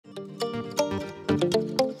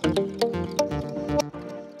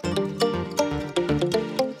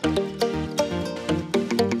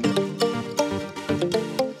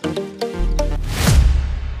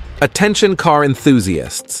Attention car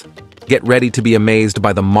enthusiasts! Get ready to be amazed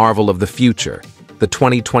by the marvel of the future, the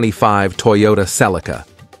 2025 Toyota Celica.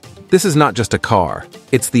 This is not just a car,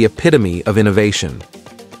 it's the epitome of innovation.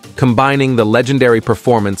 Combining the legendary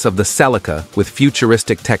performance of the Celica with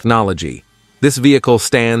futuristic technology, this vehicle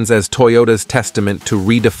stands as Toyota's testament to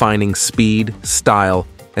redefining speed, style,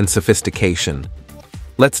 and sophistication.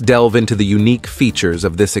 Let's delve into the unique features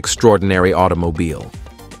of this extraordinary automobile.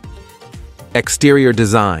 Exterior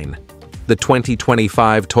design. The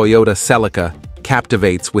 2025 Toyota Celica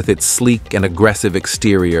captivates with its sleek and aggressive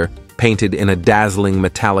exterior, painted in a dazzling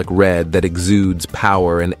metallic red that exudes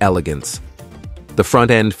power and elegance. The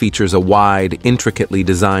front end features a wide, intricately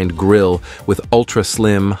designed grille with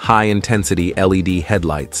ultra-slim, high-intensity LED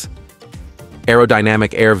headlights.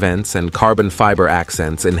 Aerodynamic air vents and carbon fiber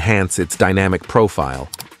accents enhance its dynamic profile.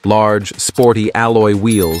 Large, sporty alloy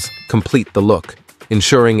wheels complete the look,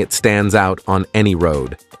 ensuring it stands out on any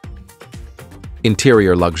road.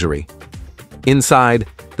 Interior luxury. Inside,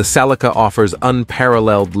 the Celica offers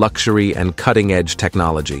unparalleled luxury and cutting-edge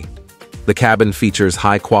technology. The cabin features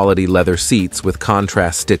high-quality leather seats with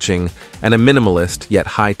contrast stitching and a minimalist yet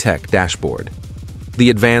high-tech dashboard.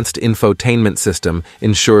 The advanced infotainment system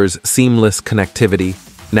ensures seamless connectivity,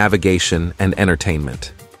 navigation, and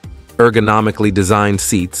entertainment. Ergonomically designed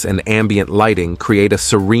seats and ambient lighting create a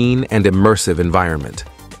serene and immersive environment.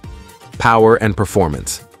 Power and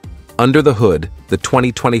performance. Under the hood, the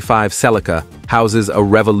 2025 Celica houses a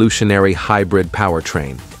revolutionary hybrid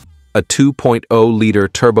powertrain. A 2.0-liter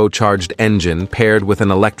turbocharged engine paired with an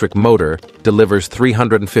electric motor delivers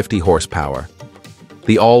 350 horsepower.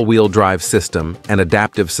 The all-wheel drive system and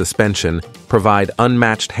adaptive suspension provide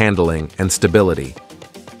unmatched handling and stability.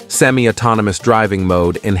 Semi-autonomous driving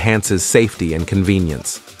mode enhances safety and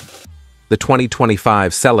convenience. The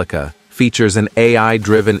 2025 Celica features an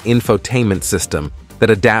AI-driven infotainment system that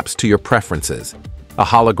adapts to your preferences, a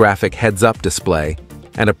holographic heads-up display,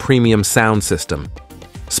 and a premium sound system.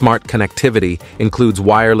 Smart connectivity includes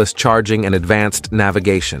wireless charging and advanced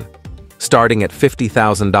navigation. Starting at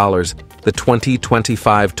 $50,000, the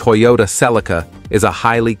 2025 Toyota Celica is a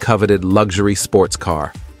highly coveted luxury sports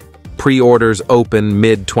car. Pre-orders open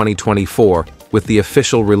mid-2024, with the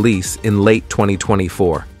official release in late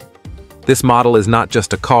 2024. This model is not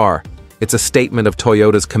just a car, it's a statement of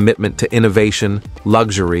Toyota's commitment to innovation,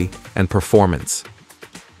 luxury, and performance.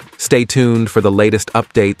 Stay tuned for the latest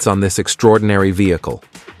updates on this extraordinary vehicle.